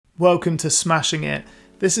Welcome to Smashing It.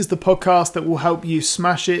 This is the podcast that will help you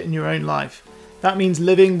smash it in your own life. That means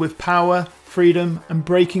living with power, freedom, and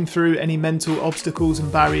breaking through any mental obstacles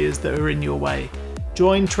and barriers that are in your way.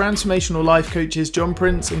 Join transformational life coaches John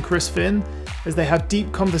Prince and Chris Finn as they have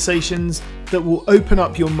deep conversations that will open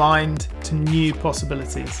up your mind to new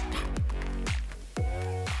possibilities.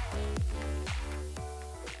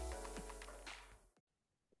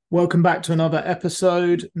 Welcome back to another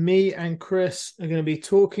episode. Me and Chris are going to be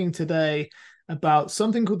talking today about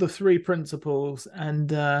something called the three principles, and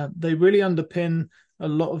they really underpin a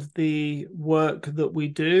lot of the work that we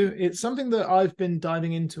do. It's something that I've been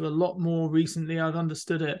diving into a lot more recently. I've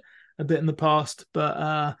understood it a bit in the past,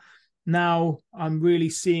 but now I'm really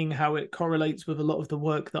seeing how it correlates with a lot of the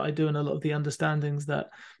work that I do and a lot of the understandings that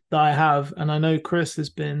I have. And I know Chris has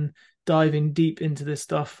been diving deep into this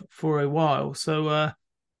stuff for a while. So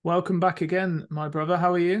welcome back again, my brother.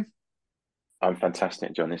 How are you? I'm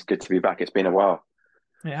fantastic, John. It's good to be back. It's been a while.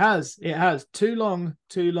 It has. Too long,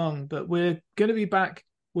 but we're going to be back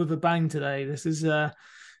with a bang today. This is an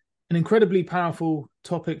incredibly powerful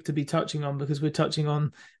topic to be touching on because we're touching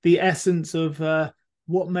on the essence of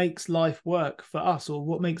what makes life work for us, or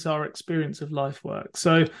what makes our experience of life work.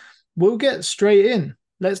 So we'll get straight in.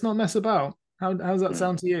 Let's not mess about. How's that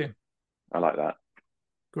sound to you? I like that.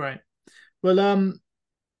 Great. Well,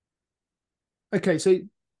 okay, so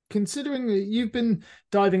considering that you've been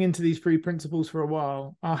diving into these three principles for a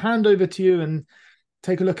while, I'll hand over to you and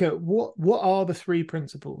take a look at what are the three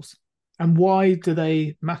principles and why do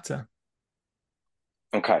they matter?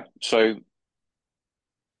 Okay, so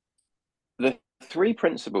the three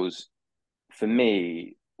principles for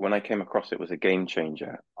me, when I came across it, was a game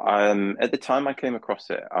changer. At the time I came across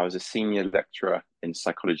it, I was a senior lecturer in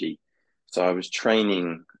psychology. So I was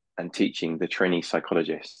training and teaching the trainee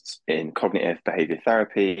psychologists in cognitive behavior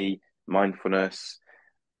therapy, mindfulness,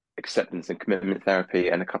 acceptance and commitment therapy,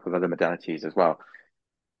 and a couple of other modalities as well.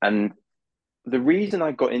 And the reason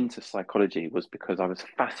I got into psychology was because I was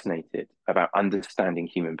fascinated about understanding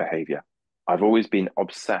human behavior. I've always been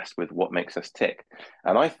obsessed with what makes us tick.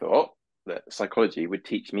 And I thought that psychology would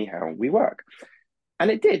teach me how we work.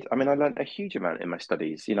 And it did. I mean, I learned a huge amount in my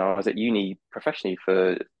studies. You know, I was at uni professionally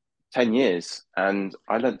for 10 years and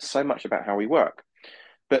I learned so much about how we work.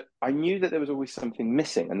 But I knew that there was always something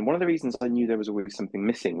missing. And one of the reasons I knew there was always something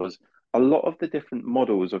missing was a lot of the different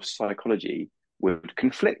models of psychology would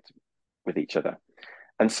conflict with each other.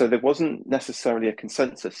 And so there wasn't necessarily a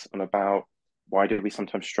consensus on about why do we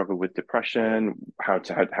sometimes struggle with depression, how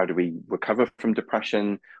do we recover from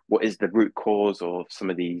depression, what is the root cause of some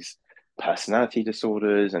of these personality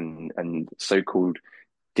disorders and so-called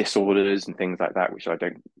disorders and things like that, which I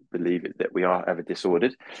don't believe that we are ever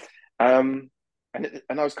disordered. And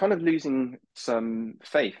I was kind of losing some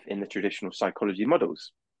faith in the traditional psychology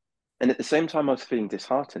models. And at the same time I was feeling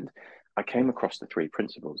disheartened, I came across the three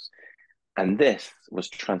principles. And this was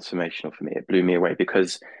transformational for me. It blew me away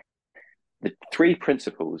because the three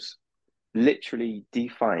principles literally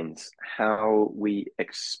defines how we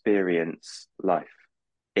experience life.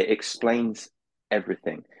 It explains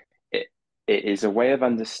everything. It, it is a way of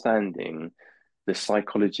understanding the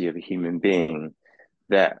psychology of a human being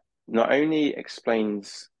that not only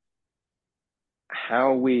explains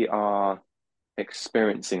how we are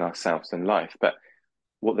experiencing ourselves in life, but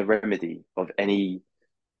what the remedy of any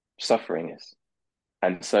suffering is.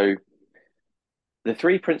 And so the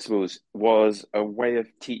three principles was a way of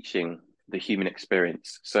teaching the human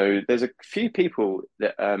experience. So there's a few people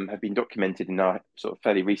that have been documented in our sort of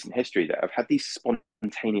fairly recent history that have had these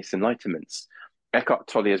spontaneous enlightenments. Eckhart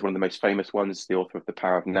Tolle is one of the most famous ones, the author of The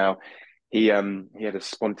Power of Now. He had a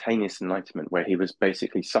spontaneous enlightenment where he was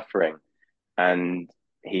basically suffering, and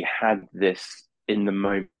he had this in the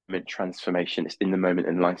moment transformation, this in the moment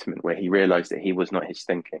enlightenment where he realized that he was not his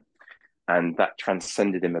thinking, and that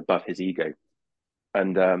transcended him above his ego.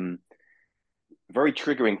 And very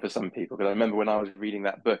triggering for some people, because I remember when I was reading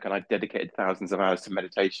that book and I dedicated thousands of hours to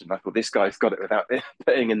meditation, I thought, this guy's got it without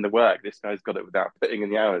putting in the work. This guy's got it without putting in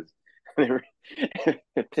the hours.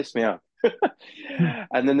 It pissed me off.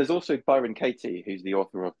 And then there's also Byron Katie, who's the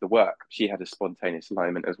author of The Work. She had a spontaneous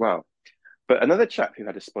alignment as well. But another chap who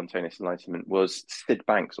had a spontaneous enlightenment was Sid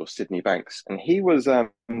Banks, or Sydney Banks. And he was a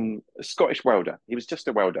Scottish welder. He was just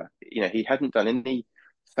a welder. You know, he hadn't done any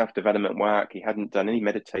self-development work. He hadn't done any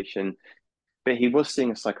meditation, but he was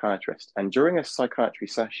seeing a psychiatrist. And during a psychiatry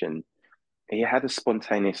session, he had a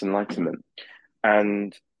spontaneous enlightenment.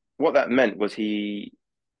 And what that meant was he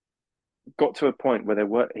got to a point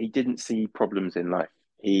where he didn't see problems in life.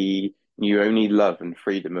 He knew only love and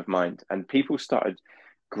freedom of mind. And people started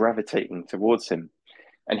gravitating towards him.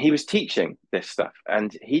 And he was teaching this stuff,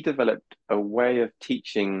 and he developed a way of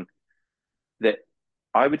teaching that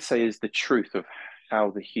I would say is the truth of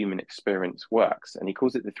how the human experience works. And he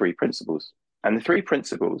calls it the three principles. And the three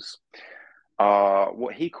principles are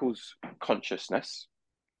what he calls consciousness,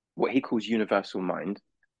 what he calls universal mind,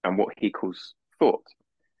 and what he calls thought.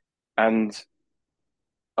 And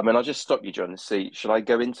I mean, I'll just stop you, John, and see, should I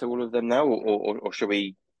go into all of them now, or should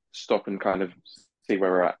we stop and kind of see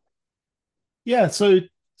where we're at? Yeah, so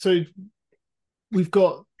we've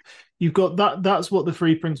got you've got that's what the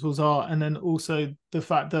three principles are, and then also the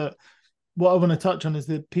fact that what I want to touch on is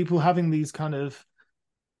that people having these kind of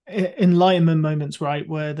enlightenment moments, right,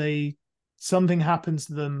 where they something happens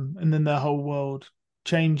to them and then their whole world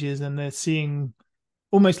changes and they're seeing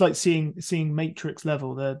almost like seeing Matrix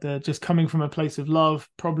level. They're just coming from a place of love,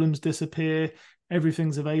 problems disappear,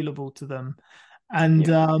 everything's available to them. And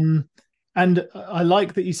Yeah. and I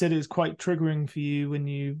like that you said it's quite triggering for you when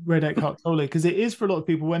you read Eckhart Tolle, because it is for a lot of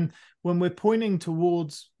people when we're pointing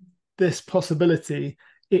towards this possibility,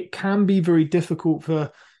 it can be very difficult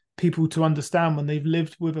for people to understand when they've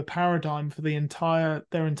lived with a paradigm for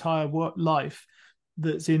their entire work life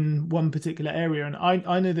that's in one particular area. And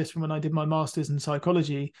I know this from when I did my master's in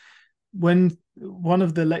psychology. When one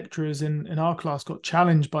of the lecturers in our class got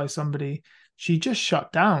challenged by somebody, she just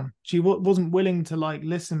shut down. She wasn't willing to like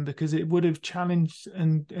listen because it would have challenged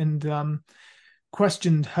and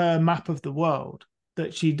questioned her map of the world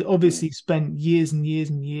that she'd Mm. obviously spent years and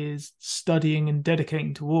years and years studying and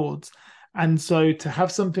dedicating towards. And so to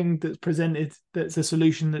have something that's presented that's a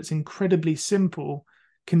solution that's incredibly simple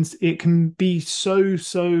can be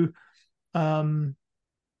so um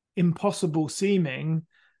impossible seeming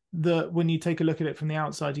that when you take a look at it from the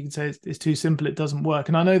outside, you can say it's too simple, it doesn't work.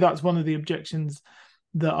 And I know that's one of the objections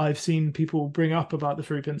that I've seen people bring up about the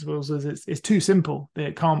three principles is it's too simple,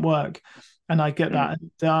 it can't work. And I get Mm. that.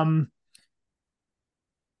 And,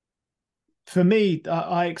 for me,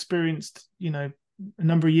 I experienced, a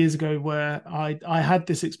number of years ago where I had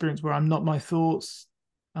this experience where I'm not my thoughts,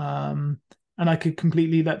 um, and I could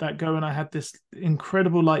completely let that go, and I had this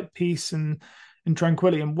incredible like peace and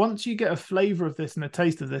tranquility. And once you get a flavor of this and a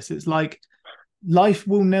taste of this, it's like life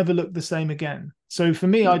will never look the same again. So for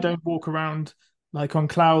me, I Mm. don't walk around like on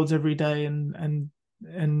clouds every day and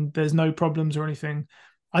there's no problems or anything.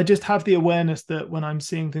 I just have the awareness that when I'm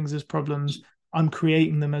seeing things as problems, I'm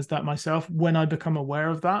creating them as that myself when I become aware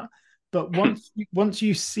of that. But once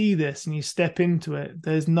you see this and you step into it,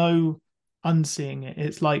 there's no unseeing it.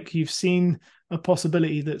 It's like you've seen a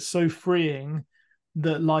possibility that's so freeing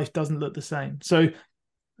that life doesn't look the same. So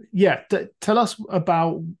yeah, tell us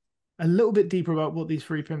about a little bit deeper about what these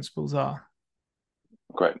three principles are.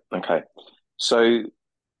 Great. Okay. So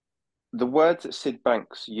the words that Sid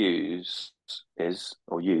Banks used, because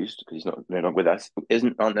he's not no longer with us,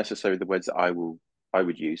 aren't necessarily the words that I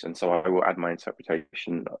would use, and so I will add my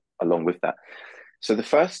interpretation along with that. So the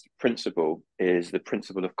first principle is the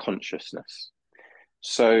principle of consciousness.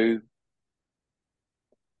 So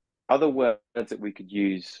other words that we could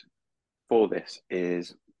use for this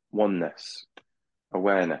is oneness,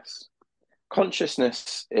 awareness.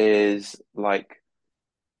 Consciousness is like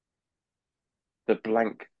the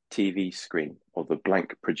blank TV screen or the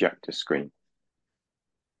blank projector screen.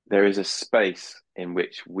 There is a space in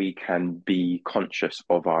which we can be conscious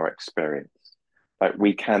of our experience. Like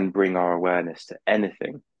we can bring our awareness to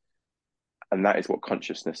anything. And that is what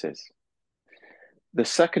consciousness is. The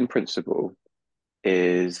second principle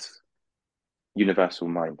is universal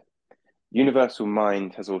mind. Universal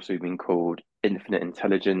mind has also been called infinite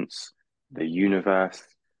intelligence, the universe.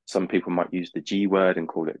 Some people might use the G word and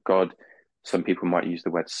call it God. Some people might use the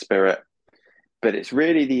word spirit, but it's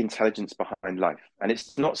really the intelligence behind life. And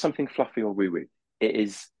it's not something fluffy or woo woo. It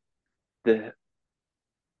is the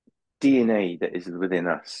DNA that is within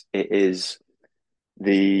us. It is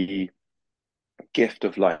the gift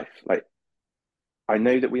of life. Like, I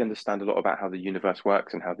know that we understand a lot about how the universe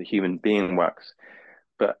works and how the human being works,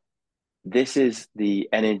 but this is the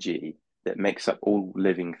energy that makes up all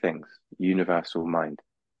living things, universal mind.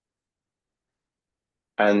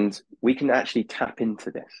 And we can actually tap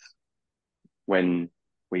into this when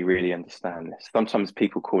we really understand this. Sometimes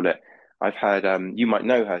people call it, I've had, you might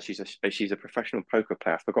know her, she's a professional poker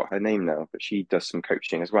player. I forgot her name now, but she does some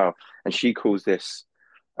coaching as well. And she calls this,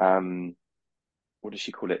 what does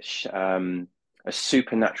she call it? A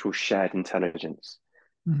supernatural shared intelligence.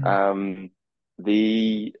 Mhm. Um,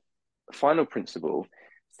 the final principle,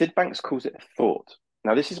 Sid Banks calls it a thought.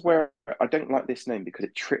 Now, this is where I don't like this name because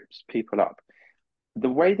it trips people up. The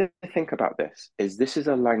way that I think about this is this is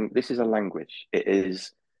a language. It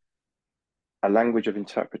is a language of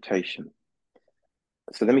interpretation.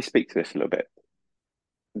 So let me speak to this a little bit.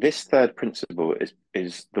 This third principle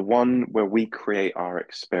is the one where we create our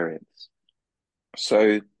experience.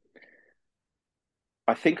 So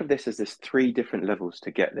I think of this as there's three different levels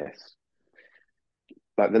to get this.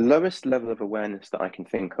 Like the lowest level of awareness that I can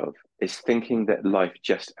think of is thinking that life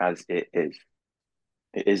just as it is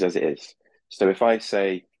as it is. So if I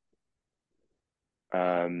say,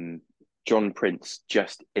 John Prince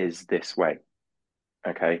just is this way,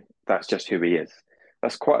 okay, that's just who he is.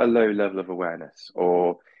 That's quite a low level of awareness.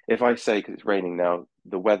 Or if I say, because it's raining now,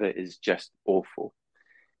 the weather is just awful,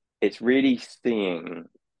 it's really seeing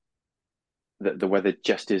that the weather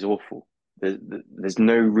just is awful. There's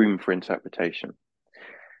no room for interpretation.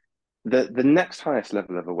 The next highest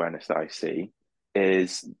level of awareness that I see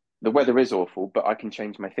is the weather is awful, but I can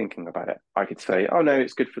change my thinking about it. I could say, oh no,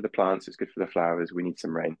 it's good for the plants, it's good for the flowers, we need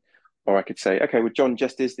some rain. Or I could say, okay, well, John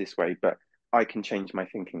just is this way, but I can change my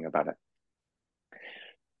thinking about it.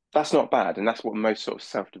 That's not bad. And that's what most sort of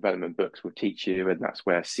self-development books will teach you. And that's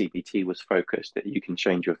where CBT was focused, that you can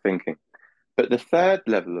change your thinking. But the third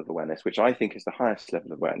level of awareness, which I think is the highest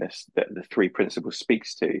level of awareness that the three principles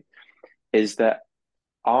speaks to, is that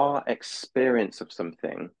our experience of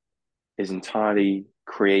something is entirely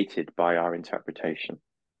created by our interpretation.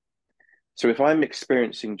 So if I'm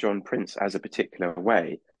experiencing John Prince as a particular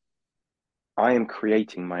way, I am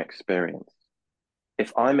creating my experience.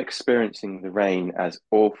 If I'm experiencing the rain as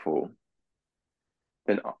awful,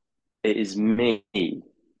 then it is me,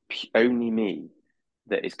 only me,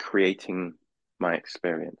 that is creating my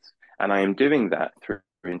experience. And I am doing that through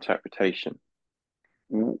interpretation.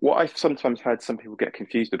 What I've sometimes had some people get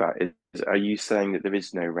confused about is, are you saying that there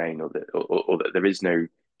is no rain, or that there is no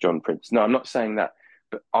John Prince? No, I'm not saying that.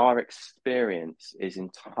 But our experience is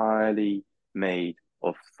entirely made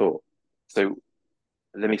of thought. So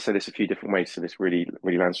let me say this a few different ways so this really,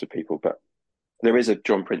 really lands for people. But there is a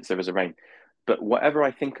John Prince, there is a rain. But whatever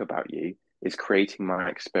I think about you is creating my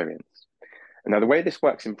experience. And now, the way this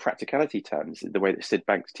works in practicality terms, the way that Sid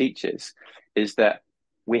Banks teaches, is that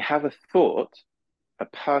we have a thought, a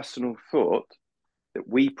personal thought, that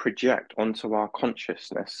we project onto our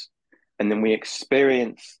consciousness, and then we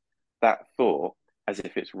experience that thought as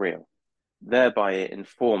if it's real. Thereby, it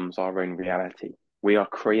informs our own reality. We are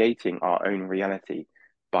creating our own reality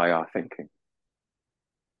by our thinking.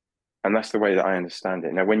 And that's the way that I understand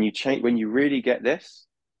it. Now, when you really get this,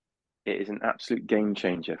 it is an absolute game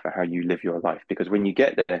changer for how you live your life. Because when you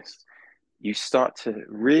get this, you start to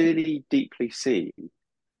really deeply see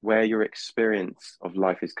where your experience of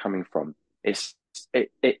life is coming from.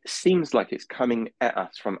 It seems like it's coming at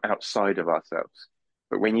us from outside of ourselves.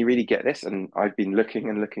 But when you really get this, and I've been looking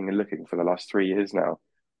and looking and looking for the last 3 years now,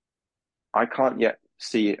 I can't yet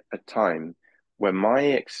see a time where my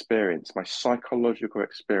experience, my psychological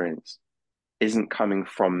experience, isn't coming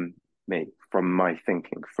from me, from my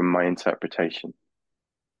thinking, from my interpretation.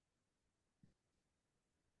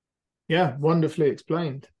 Yeah, wonderfully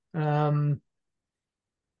explained.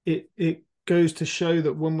 It goes to show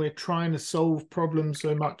that when we're trying to solve problems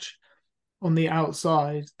so much on the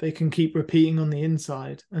outside, they can keep repeating on the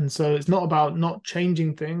inside. And so it's not about not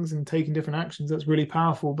changing things and taking different actions. That's really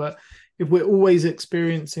powerful. But if we're always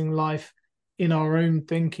experiencing life in our own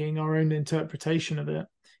thinking, our own interpretation of it,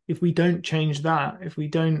 if we don't change that, if we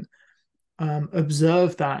don't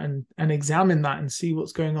observe that and examine that and see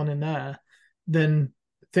what's going on in there, then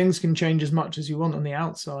things can change as much as you want on the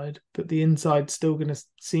outside, but the inside's still going to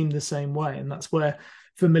seem the same way. And that's where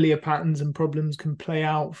familiar patterns and problems can play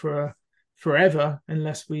out for forever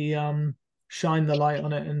unless we shine the light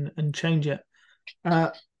on it and change it.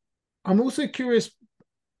 I'm also curious,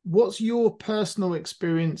 what's your personal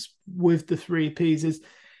experience with the three Ps?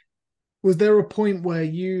 Was there a point where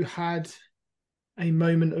you had a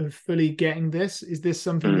moment of fully getting this? Is this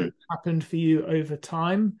something that happened for you over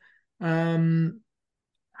time?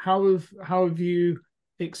 How have you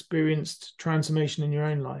experienced transformation in your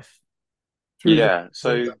own life through the? Yeah.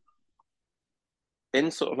 So in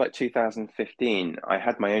sort of like 2015, I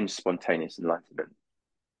had my own spontaneous enlightenment.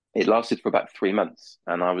 It lasted for about 3 months,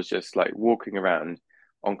 and I was just like walking around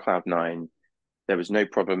on cloud nine. There was no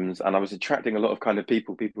problems, and I was attracting a lot of kind of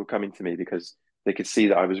people coming to me because they could see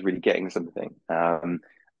that I was really getting something. And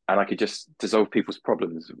I could just dissolve people's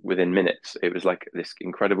problems within minutes. It was like this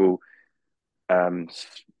incredible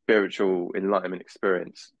spiritual enlightenment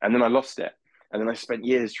experience. And then I lost it. And then I spent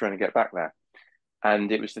years trying to get back there.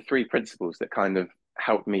 And it was the three principles that kind of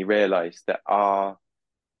helped me realize that our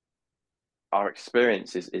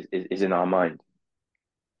experience is in our mind.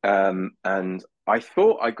 And I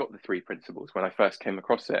thought I got the three principles when I first came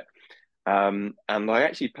across it. And I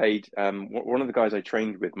actually paid one of the guys I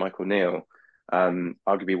trained with, Michael Neal.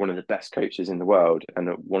 arguably one of the best coaches in the world, and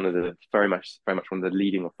one of the very much one of the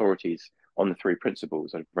leading authorities on the three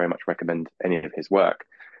principles. I very much recommend any of his work.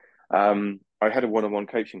 I had a one-on-one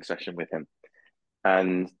coaching session with him,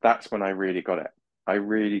 and that's when I really got it. I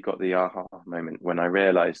really got the aha moment when I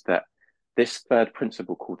realized that this third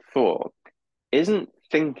principle called thought isn't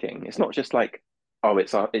thinking. It's not just like, oh,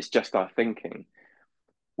 it's just our thinking.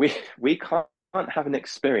 We can't have an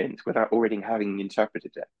experience without already having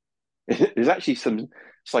interpreted it. There's actually some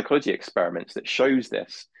psychology experiments that shows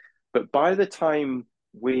this. But by the time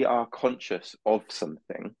we are conscious of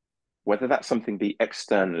something, whether that something be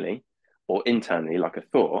externally or internally, like a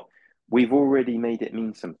thought, we've already made it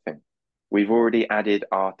mean something. We've already added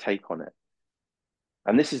our take on it.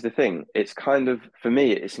 And this is the thing. It's kind of, for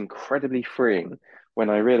me, it's incredibly freeing when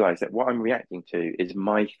I realize that what I'm reacting to is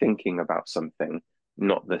my thinking about something,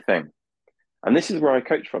 not the thing. And this is where I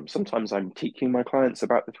coach from. Sometimes I'm teaching my clients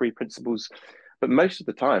about the three principles, but most of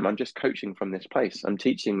the time I'm just coaching from this place. I'm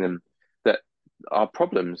teaching them that our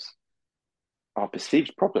problems, our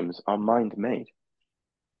perceived problems, are mind made.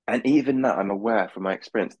 And even that, I'm aware from my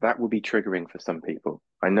experience, that will be triggering for some people.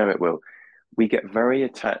 I know it will. We get very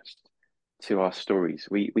attached to our stories.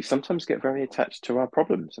 We sometimes get very attached to our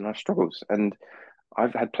problems and our struggles. And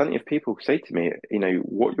I've had plenty of people say to me, you know,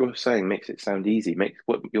 what you're saying makes it sound easy, makes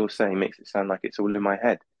what you're saying makes it sound like it's all in my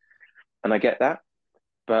head. And I get that,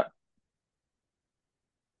 but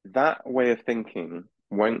that way of thinking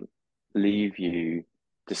won't leave you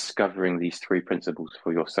discovering these three principles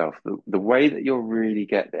for yourself. The way that you'll really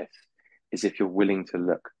get this is if you're willing to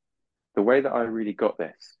look. The way that I really got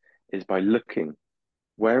this is by looking,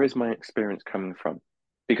 where is my experience coming from?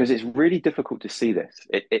 Because it's really difficult to see this.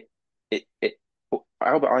 It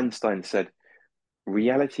Albert Einstein said,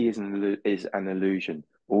 reality is an illusion,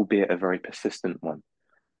 albeit a very persistent one.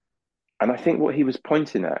 And I think what he was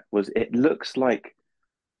pointing at was it looks like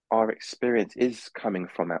our experience is coming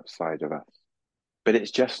from outside of us, but it's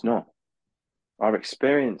just not. Our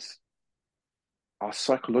experience, our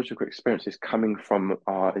psychological experience is coming from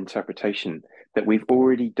our interpretation that we've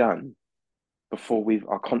already done before we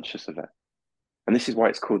are conscious of it. And this is why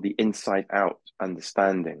it's called the inside out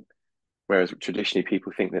understanding. Whereas traditionally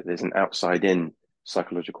people think that there's an outside in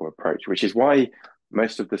psychological approach, which is why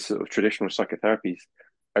most of the sort of traditional psychotherapies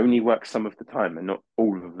only work some of the time and not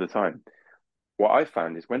all of the time. What I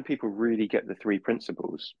found is when people really get the three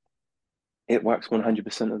principles, it works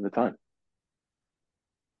 100% of the time.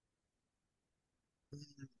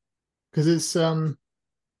 Because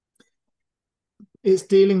it's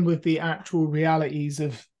dealing with the actual realities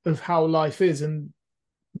of how life is. And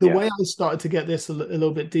the way I started to get this a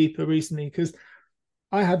little bit deeper recently, because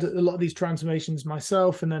I had a lot of these transformations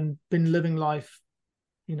myself and then been living life,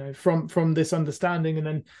 you know, from this understanding. And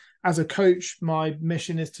then as a coach, my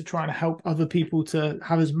mission is to try and help other people to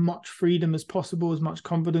have as much freedom as possible, as much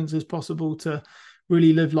confidence as possible, to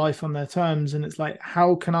really live life on their terms. And it's like,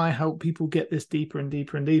 how can I help people get this deeper and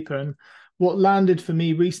deeper and deeper? And what landed for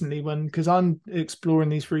me recently, because I'm exploring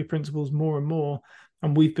these three principles more and more,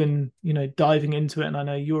 and we've been, you know, diving into it, and I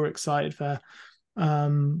know you're excited for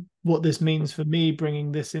what this means for me,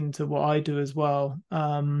 bringing this into what I do as well.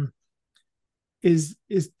 Is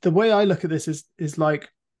the way I look at this is like,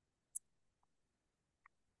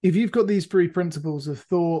 if you've got these three principles of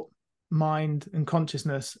thought, mind, and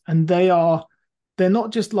consciousness, and they're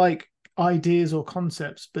not just like ideas or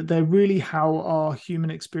concepts, but they're really how our human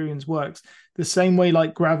experience works. The same way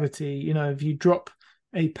like gravity, you know, if you drop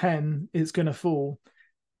a pen, it's going to fall.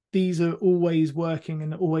 These are always working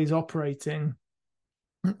and always operating.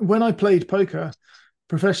 When I played poker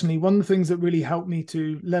professionally, one of the things that really helped me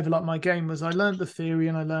to level up my game was I learned the theory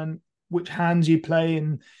and I learned which hands you play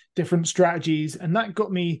and different strategies. And that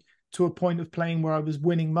got me to a point of playing where I was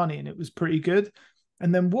winning money and it was pretty good.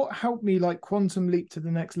 And then what helped me like quantum leap to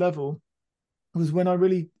the next level was when I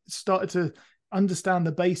really started to understand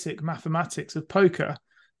the basic mathematics of poker.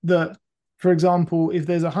 That, for example, if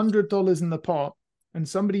there's $100 in the pot and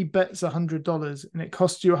somebody bets $100 and it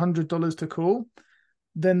costs you $100 to call,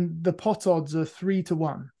 then the pot odds are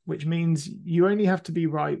 3-1, which means you only have to be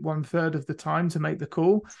right 1/3 of the time to make the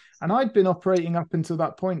call. And I'd been operating up until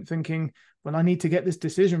that point thinking, well, I need to get this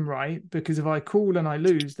decision right, because if I call and I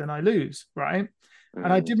lose, then I lose, right?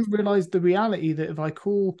 And I didn't realize the reality that if I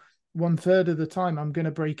call 1/3 of the time, I'm going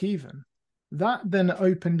to break even. That then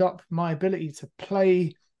opened up my ability to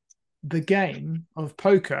play the game of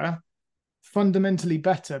poker fundamentally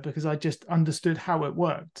better, because I just understood how it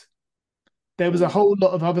worked. There was a whole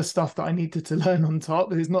lot of other stuff that I needed to learn on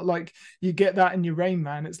top. It's not like you get that in your Rain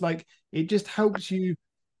Man. It's like, it just helps you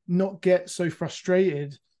not get so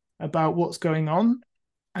frustrated about what's going on.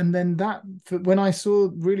 And then when I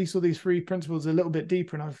really saw these three principles a little bit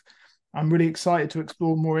deeper, and I'm really excited to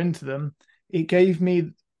explore more into them, it gave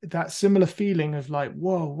me that similar feeling of like,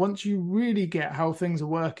 whoa, once you really get how things are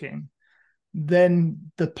working,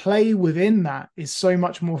 then the play within that is so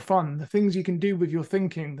much more fun. The things you can do with your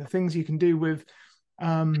thinking, the things you can do with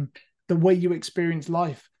the way you experience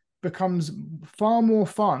life becomes far more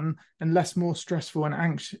fun and less more stressful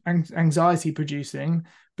and anxiety producing,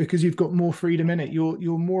 because you've got more freedom in it.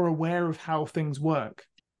 You're more aware of how things work.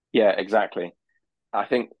 Yeah, exactly. I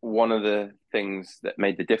think one of the things that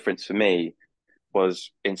made the difference for me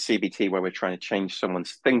was in CBT, where we're trying to change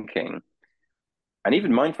someone's thinking, and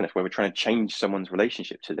even mindfulness, where we're trying to change someone's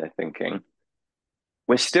relationship to their thinking.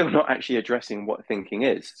 We're still not actually addressing what thinking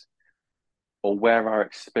is or where our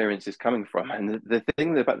experience is coming from. And the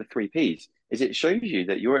thing about the three Ps is it shows you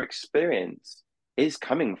that your experience is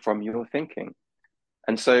coming from your thinking.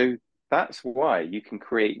 And so that's why you can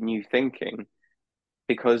create new thinking,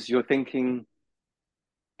 because your thinking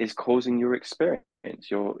is causing your experience.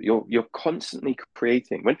 You're constantly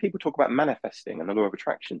creating. When people talk about manifesting and the law of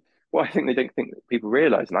attraction, what I think they don't think that people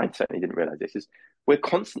realize, and I certainly didn't realize this, is we're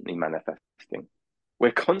constantly manifesting.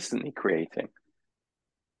 We're constantly creating.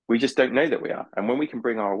 We just don't know that we are. And when we can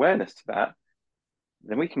bring our awareness to that,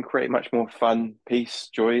 then we can create much more fun, peace,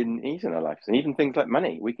 joy, and ease in our lives. And even things like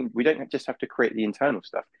money, we don't just have to create the internal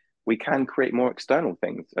stuff. We can create more external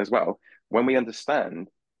things as well when we understand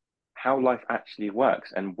how life actually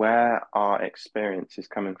works and where our experience is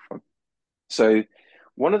coming from. So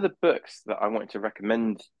one of the books that I wanted to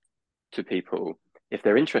recommend to people, if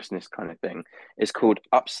they're interested in this kind of thing, is called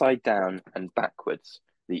Upside Down and Backwards: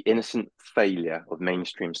 The Innocent Failure of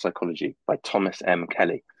Mainstream Psychology by Thomas M.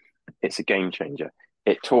 Kelly. It's a game changer.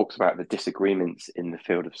 It talks about the disagreements in the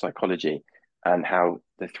field of psychology and how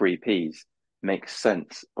the three Ps make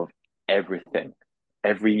sense of everything.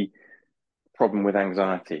 Every problem with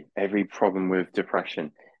anxiety, every problem with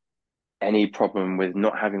depression, any problem with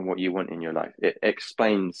not having what you want in your life. It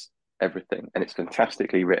explains everything, and it's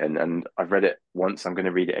fantastically written. And I've read it once. I'm going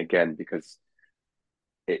to read it again because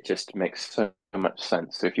it just makes so much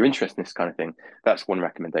sense. So if you're interested in this kind of thing, that's one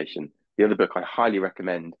recommendation. The other book I highly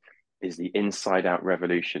recommend is The Inside Out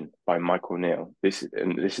Revolution by Michael Neill. This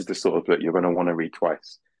is the sort of book you're going to want to read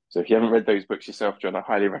twice. So if you haven't read those books yourself, John, I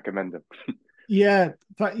highly recommend them. Yeah,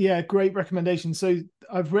 great recommendation. So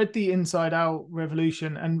I've read The Inside Out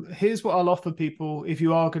Revolution, and here's what I'll offer people if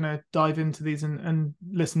you are going to dive into these and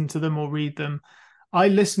listen to them or read them. I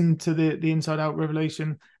listened to the Inside Out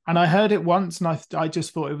Revolution, and I heard it once, and I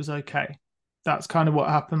just thought it was okay. That's kind of what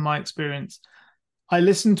happened, my experience. I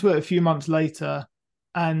listened to it a few months later,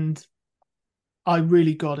 and I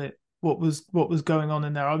really got it. What was going on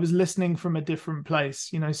in there? I was listening from a different place.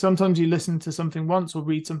 You know, sometimes you listen to something once or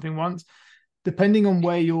read something once, depending on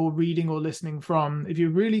where you're reading or listening from. If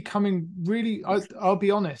you're I'll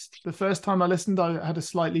be honest, the first time I listened, I had a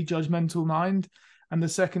slightly judgmental mind, and the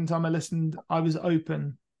second time I listened, I was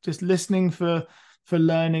open, just listening for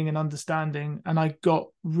learning and understanding, and I got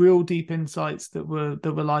real deep insights that were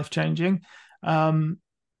life-changing.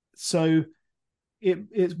 So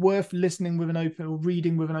it's worth listening with an open, or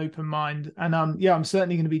reading with an open mind. And I'm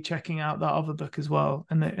certainly going to be checking out that other book as well,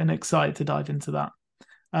 and excited to dive into that.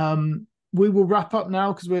 We will wrap up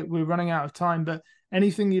now because we're running out of time. But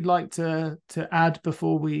anything you'd like to add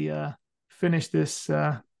before we finish this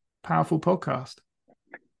powerful podcast?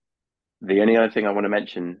 The only other thing I want to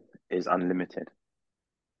mention is Unlimited.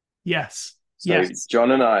 Yes. So yes.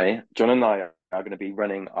 John and I are going to be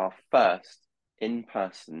running our first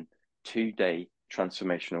in-person 2-day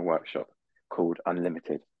transformational workshop called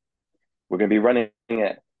Unlimited. We're going to be running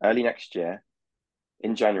it early next year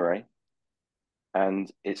in January,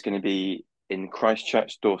 and it's going to be in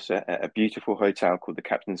Christchurch, Dorset, at a beautiful hotel called the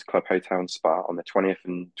Captain's Club Hotel and Spa on the 20th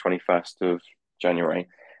and 21st of January.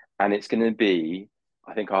 And it's going to be,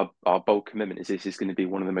 I think our bold commitment is this is going to be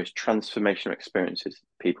one of the most transformational experiences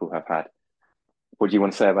people have had. What do you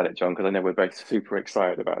want to say about it, John? Because I know we're both super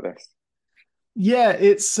excited about this. Yeah,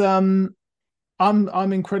 it's I'm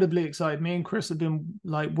incredibly excited. Me and Chris have been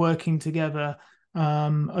like working together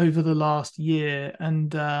over the last year,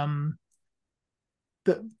 and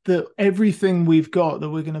that everything we've got that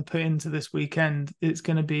we're going to put into this weekend, it's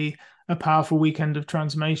going to be a powerful weekend of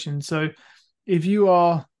transformation. So if you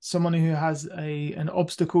are someone who has an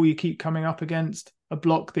obstacle you keep coming up against, a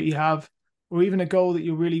block that you have, or even a goal that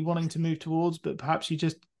you're really wanting to move towards, but perhaps you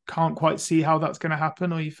just can't quite see how that's going to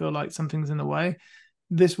happen, or you feel like something's in the way,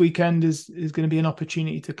 this weekend is going to be an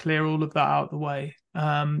opportunity to clear all of that out of the way.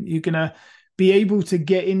 You're going to be able to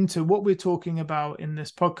get into what we're talking about in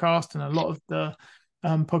this podcast, and a lot of the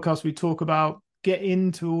podcasts we talk about get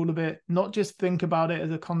into all of it, not just think about it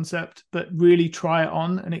as a concept, but really try it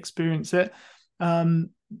on and experience it.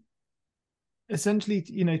 Essentially,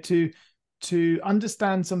 to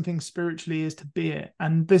understand something spiritually is to be it.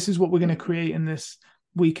 And this is what we're going to create in this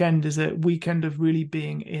weekend, is a weekend of really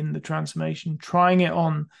being in the transformation, trying it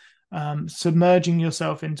on, submerging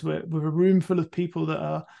yourself into it with a room full of people that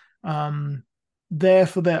are there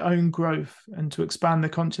for their own growth and to expand their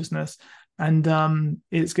consciousness. And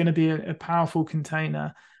it's going to be a powerful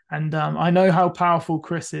container. And I know how powerful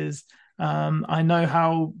Chris is. I know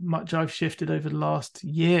how much I've shifted over the last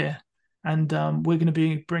year. And we're going to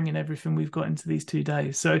be bringing everything we've got into these 2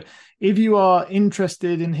 days. So if you are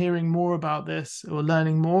interested in hearing more about this or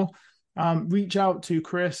learning more, reach out to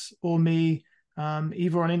Chris or me,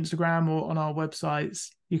 either on Instagram or on our websites.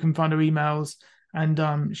 You can find our emails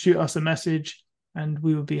and shoot us a message, and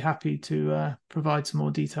we would be happy to provide some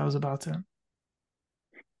more details about it.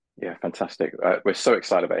 Yeah, fantastic. We're so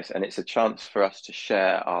excited about this, and it's a chance for us to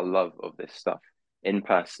share our love of this stuff in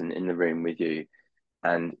person, in the room with you.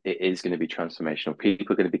 And it is going to be transformational.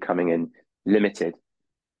 People are going to be coming in limited,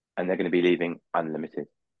 and they're going to be leaving unlimited.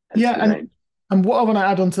 And what I want to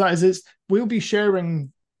add on to that is we'll be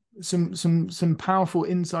sharing some powerful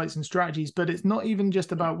insights and strategies, but it's not even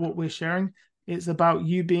just about what we're sharing. It's about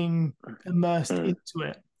you being immersed into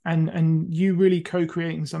it and you really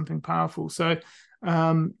co-creating something powerful. So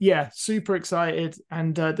super excited.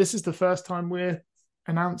 And this is the first time we're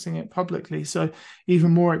announcing it publicly, so even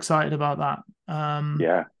more excited about that.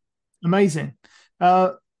 Amazing.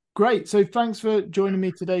 Great. So thanks for joining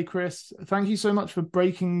me today, Chris. Thank you so much for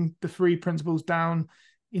breaking the 3 principles down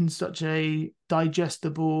in such a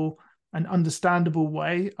digestible and understandable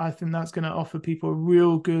way. I think that's going to offer people a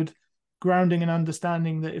real good grounding and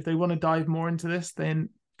understanding that if they want to dive more into this, then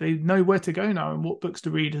they know where to go now and what books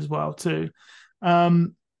to read as well too.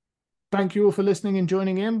 Thank you all for listening and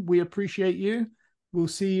joining in. We appreciate you. We'll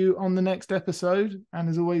see you on the next episode. And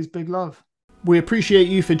as always, big love. We appreciate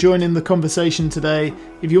you for joining the conversation today.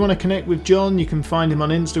 If you want to connect with John, you can find him on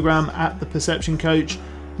Instagram at The Perception Coach.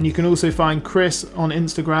 And you can also find Chris on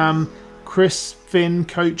Instagram, Chris Finn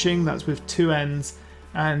Coaching, that's with 2 N's.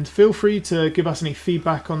 And feel free to give us any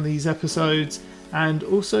feedback on these episodes, and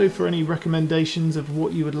also for any recommendations of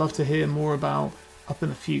what you would love to hear more about up in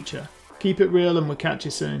the future. Keep it real, and we'll catch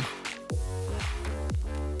you soon.